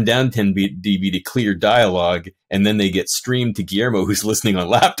 get turned down 10 dB to clear dialogue, and then they get streamed to Guillermo, who's listening on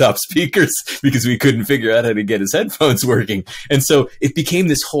laptop speakers because we couldn't figure out how to get his headphones working. And so it became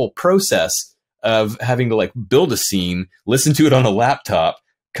this whole process of having to like build a scene, listen to it on a laptop,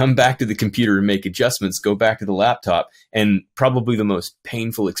 come back to the computer and make adjustments, go back to the laptop. And probably the most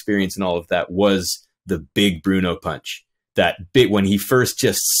painful experience in all of that was the big Bruno punch. That bit when he first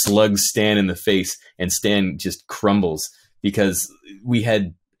just slugs Stan in the face and Stan just crumbles, because we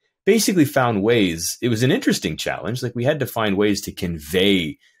had basically found ways. It was an interesting challenge. Like, we had to find ways to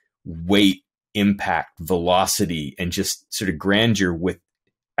convey weight, impact, velocity, and just sort of grandeur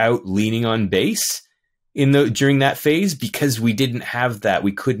without leaning on bass during that phase, because we didn't have that.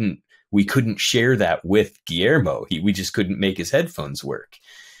 We couldn't share that with Guillermo. We just couldn't make his headphones work.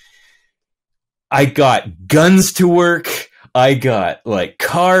 I got guns to work. I got like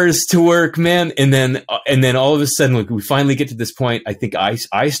cars to work, man. And then all of a sudden, like, we finally get to this point. I think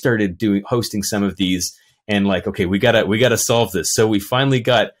I started hosting some of these, and like, okay, we gotta solve this. So we finally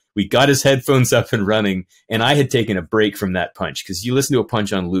got his headphones up and running, and I had taken a break from that punch, because you listen to a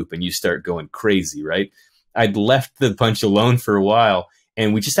punch on loop and you start going crazy, right? I'd left the punch alone for a while,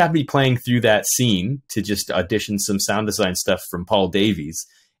 and we just happened to be playing through that scene to just audition some sound design stuff from Paul Davies,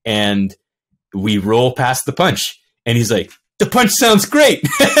 and we roll past the punch, and he's like, "The punch sounds great."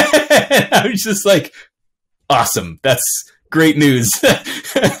 I was just like, awesome. That's great news.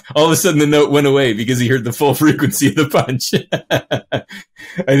 All of a sudden the note went away because he heard the full frequency of the punch.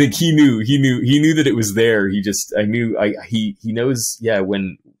 I think he knew that it was there. He knows,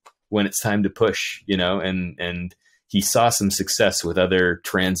 when it's time to push, and he saw some success with other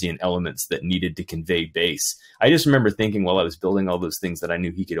transient elements that needed to convey bass. I just remember thinking while I was building all those things that I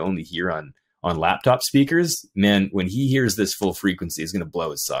knew he could only hear on laptop speakers, man, when he hears this full frequency, he's going to blow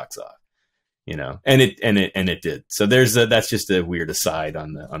his socks off, and it did. So that's just a weird aside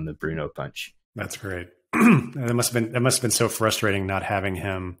on the Bruno punch. That's great. That must have been so frustrating not having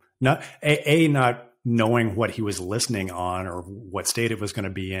him, not knowing what he was listening on or what state it was going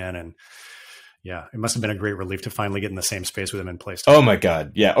to be in. And yeah, it must have been a great relief to finally get in the same space with him in place. Oh my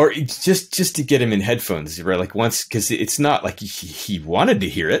God. Yeah. Or just to get him in headphones, right? Like once, cause it's not like he wanted to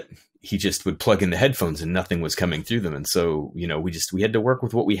hear it. He just would plug in the headphones and nothing was coming through them. And so, we had to work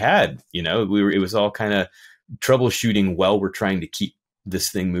with what we had, it was all kind of troubleshooting while we're trying to keep this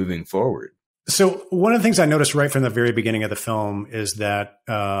thing moving forward. So one of the things I noticed right from the very beginning of the film is that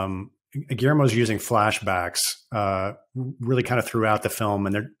Guillermo's using flashbacks really kind of throughout the film,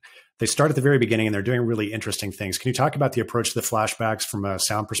 and they start at the very beginning and they're doing really interesting things. Can you talk about the approach to the flashbacks from a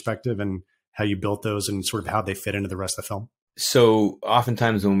sound perspective and how you built those and sort of how they fit into the rest of the film? So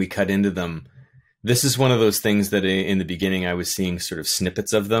oftentimes when we cut into them, this is one of those things that in the beginning I was seeing sort of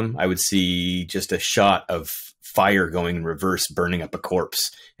snippets of them. I would see just a shot of fire going in reverse, burning up a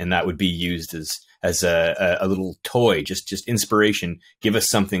corpse, and that would be used as a little toy, just inspiration. Give us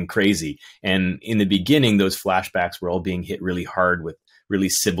something crazy. And in the beginning, those flashbacks were all being hit really hard with really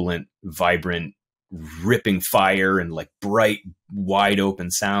sibilant, vibrant, ripping fire and like bright, wide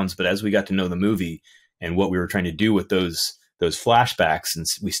open sounds. But as we got to know the movie and what we were trying to do with those flashbacks, and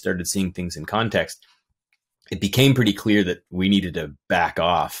we started seeing things in context, it became pretty clear that we needed to back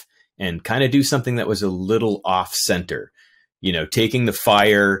off and kind of do something that was a little off center, taking the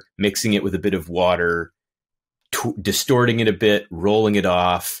fire, mixing it with a bit of water, distorting it a bit, rolling it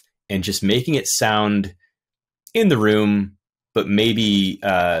off, and just making it sound in the room, but maybe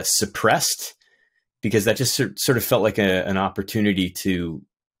suppressed, because that just sort of felt like an opportunity to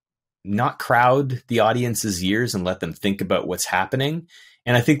not crowd the audience's ears and let them think about what's happening.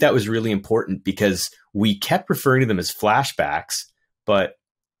 And I think that was really important because we kept referring to them as flashbacks, but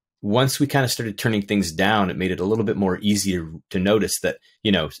once we kind of started turning things down, it made it a little bit more easier to notice that,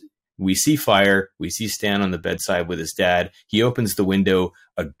 we see fire, we see Stan on the bedside with his dad. He opens the window,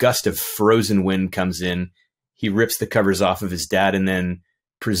 a gust of frozen wind comes in. He rips the covers off of his dad and then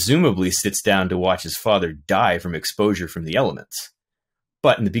presumably sits down to watch his father die from exposure from the elements.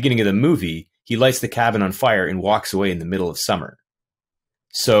 But in the beginning of the movie, he lights the cabin on fire and walks away in the middle of summer.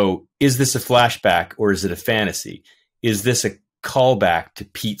 So is this a flashback or is it a fantasy? Is this a callback to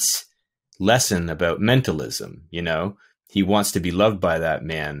Pete's lesson about mentalism? He wants to be loved by that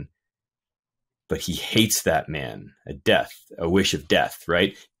man, but he hates that man, a wish of death,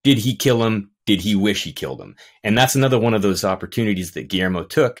 right? Did he kill him? Did he wish he killed him? And that's another one of those opportunities that Guillermo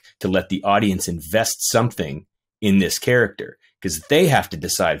took to let the audience invest something in this character, because they have to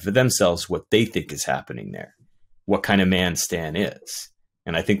decide for themselves what they think is happening there. what kind of man Stan is.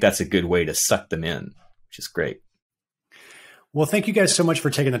 And I think that's a good way to suck them in, which is great. Well, thank you guys so much for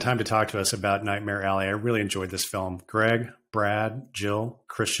taking the time to talk to us about Nightmare Alley. I really enjoyed this film. Greg, Brad, Jill,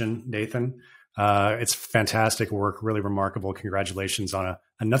 Christian, Nathan. It's fantastic work, really remarkable. Congratulations on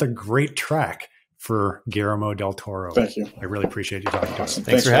another great track for Guillermo del Toro. Thank you. I really appreciate you talking to us.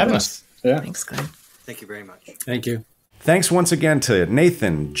 Thanks for having us. Yeah. Thanks, Glenn. Thank you very much. Thank you. Thanks once again to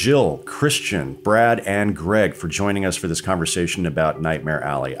Nathan, Jill, Christian, Brad, and Greg for joining us for this conversation about Nightmare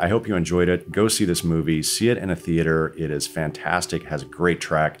Alley. I hope you enjoyed it. Go see this movie. See it in a theater. It is fantastic. It has a great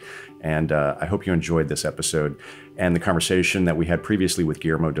track. And I hope you enjoyed this episode and the conversation that we had previously with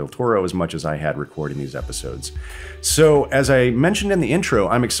Guillermo del Toro as much as I had recording these episodes. So as I mentioned in the intro,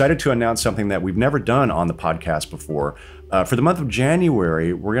 I'm excited to announce something that we've never done on the podcast before. For the month of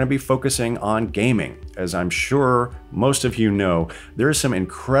January, we're going to be focusing on gaming. As I'm sure most of you know, there is some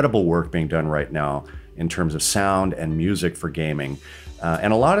incredible work being done right now in terms of sound and music for gaming.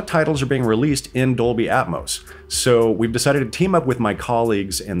 And a lot of titles are being released in Dolby Atmos. So we've decided to team up with my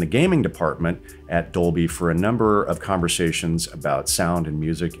colleagues in the gaming department at Dolby for a number of conversations about sound and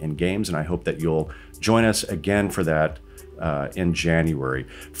music in games. And I hope that you'll join us again for that in January.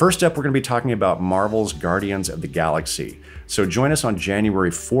 First up, we're going to be talking about Marvel's Guardians of the Galaxy. So join us on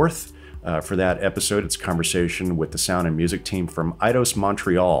January 4th for that episode. It's a conversation with the sound and music team from Eidos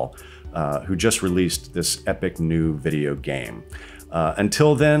Montreal, who just released this epic new video game.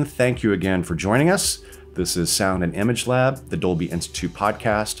 Until then, thank you again for joining us. This is Sound and Image Lab, the Dolby Institute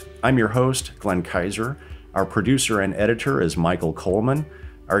podcast. I'm your host, Glenn Kaiser. Our producer and editor is Michael Coleman.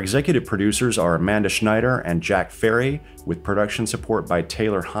 Our executive producers are Amanda Schneider and Jack Ferry, with production support by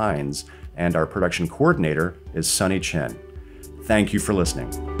Taylor Hines, and our production coordinator is Sunny Chen. Thank you for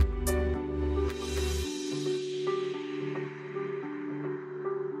listening.